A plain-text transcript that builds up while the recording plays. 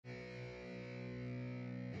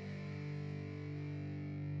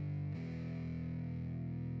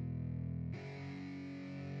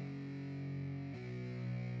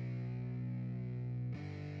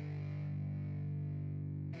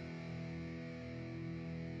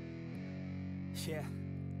Yeah,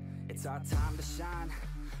 it's our time to shine.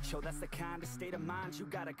 Show that's the kind of state of mind you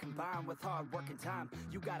gotta combine with hard work and time.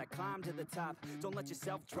 You gotta climb to the top. Don't let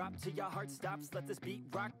yourself drop till your heart stops. Let this beat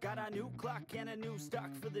rock. Got a new clock and a new stock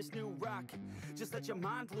for this new rock. Just let your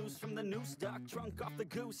mind loose from the new stock. Drunk off the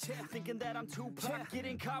goose, thinking that I'm too pop.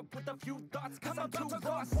 Getting caught with a few thoughts cause I'm too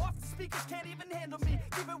lost. Off the speakers can't even handle me.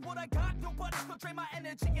 Even what I got, nobody's gonna drain my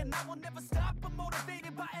energy. And I will never stop, I'm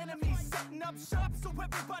motivated by enemies. Setting up shop so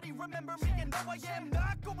everybody remember me. And no, I am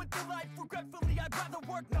not going through life regretfully. I'd rather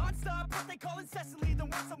work non-stop, what they call incessantly, than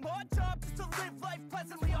work some odd job just to live life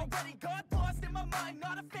pleasantly. Already got lost in my mind,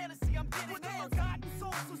 not a fantasy, I'm getting with a forgotten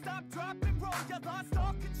soul. So stop, drop, and roll. You lost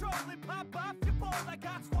all control and pop off your ball. I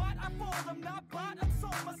got squat, I fold, I'm not bought, I'm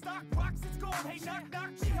sold. My stock rocks, it's gold. Hey, knock,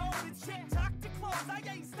 knock, she holding shit, talk to close. I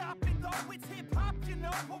ain't stopping though, it's hip-hop, you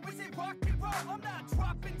know. Or is it rock and roll? I'm not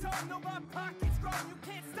dropping down, no, my pocket's grown. You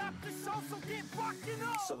can't stop the show, so get rockin'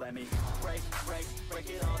 on. So let me break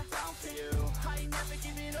it all down for you. I ain't never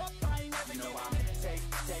giving up, I ain't never giving up.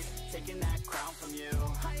 Taking that crown from you.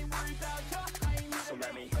 I ain't worried about you, I ain't never. So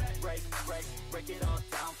let me break it all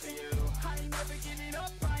down for you. I ain't never giving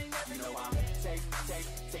up, I ain't never giving up.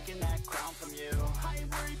 Taking that crown from you. I ain't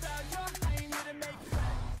worried about you, I ain't here to make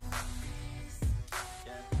friends.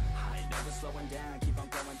 Yeah. I ain't never slowing down, keep on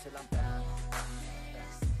going till I'm down.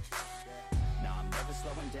 No, I'm never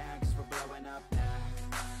slowing down cause we're blowing up now.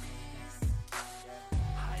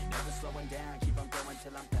 I ain't never slowing down, keep on going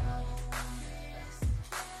till I'm down.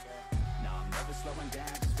 No, I'm never slowing down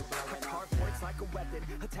cause we're blowing up. Hard words like a weapon,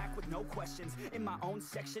 attack with no questions. In my own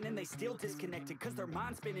section and they still disconnected cause their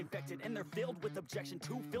mind's been infected and they're filled with objection.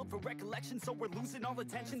 Too filled for recollection so we're losing all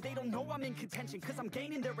attention. They don't know I'm in contention cause I'm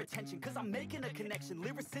gaining their attention. Cause I'm making a connection.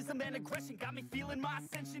 Lyricism and aggression got me feeling my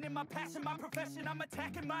ascension. In my passion, my profession, I'm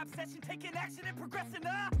attacking my obsession. Taking action and progressing.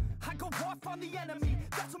 I go off on the enemy,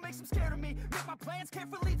 that's what makes them scared of me. Make my plans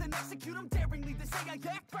carefully, then execute them daringly. They say I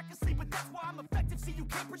act recklessly, but that's why I'm effective. See, you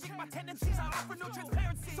can't predict my tendencies, I offer no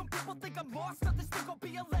transparency. Some people think I'm lost, others think I'll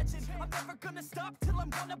be a legend. I'm never gonna stop till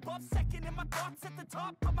I'm one above second. And my thoughts at the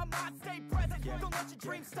top, but my mind stay present. Don't let your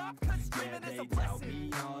dreams stop, cause dreaming is a blessing. They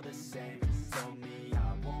tell me all the same, told me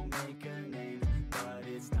I won't make a name. But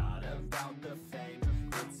it's not about the fame,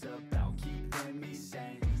 it's about keeping me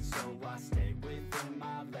sane. So I stay within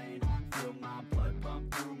my lane, feel my blood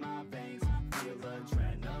pump through my veins. Feel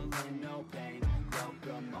adrenaline, no pain,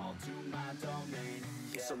 welcome all to my domain.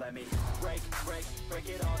 Yeah. So let me break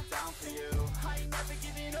it all down for you. I ain't never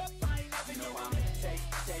giving up, I ain't never giving up. I'm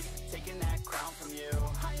taking that crown from you.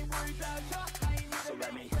 I ain't worried about you, I ain't never. So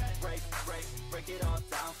let me break it all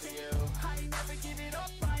down for you. I ain't never giving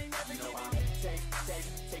up, I ain't never giving up. I'm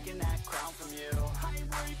taking that crown from you. I ain't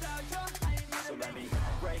worried about you, I ain't never. So let me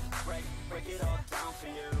break it all down for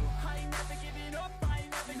you. I ain't never giving up, I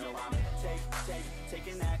ain't never giving up. I'm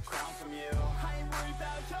taking that crown from you. I ain't worried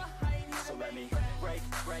about you, I ain't never. So let me break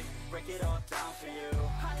it all down for you.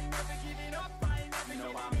 I ain't never giving up, I ain't never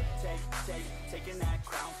giving up. I'm taking that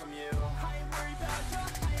crown from you. I ain't worried about you,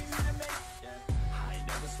 I ain't here to make. Yeah. I ain't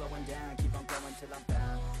never slowing down, keep on going till I'm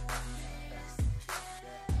down.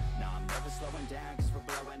 No, I'm never slowing down cause we're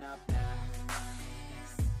blowing up now.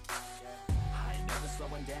 I ain't never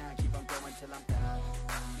slowing down, keep on going till I'm down.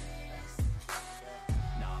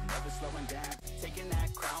 No, I'm never slowing down, taking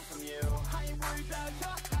that crown from you. I ain't worried about you,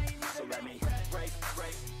 I ain't never. So let me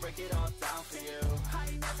break it all down for you. I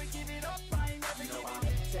ain't never giving up, I ain't never giving up. I'm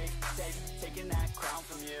taking that crown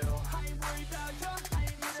from you. I ain't worried about you, I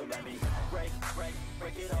ain't never. So let me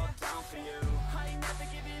break it all down for you. I ain't never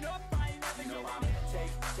giving up, I ain't never giving up. I'm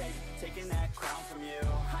taking that crown from you.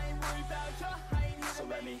 I ain't worried about you, I ain't never. So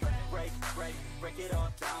let me break it all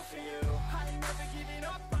down for you. I ain't never giving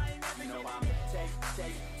up, I ain't never giving up. I'm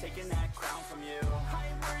taking that crown from you. I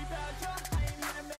ain't worried about you.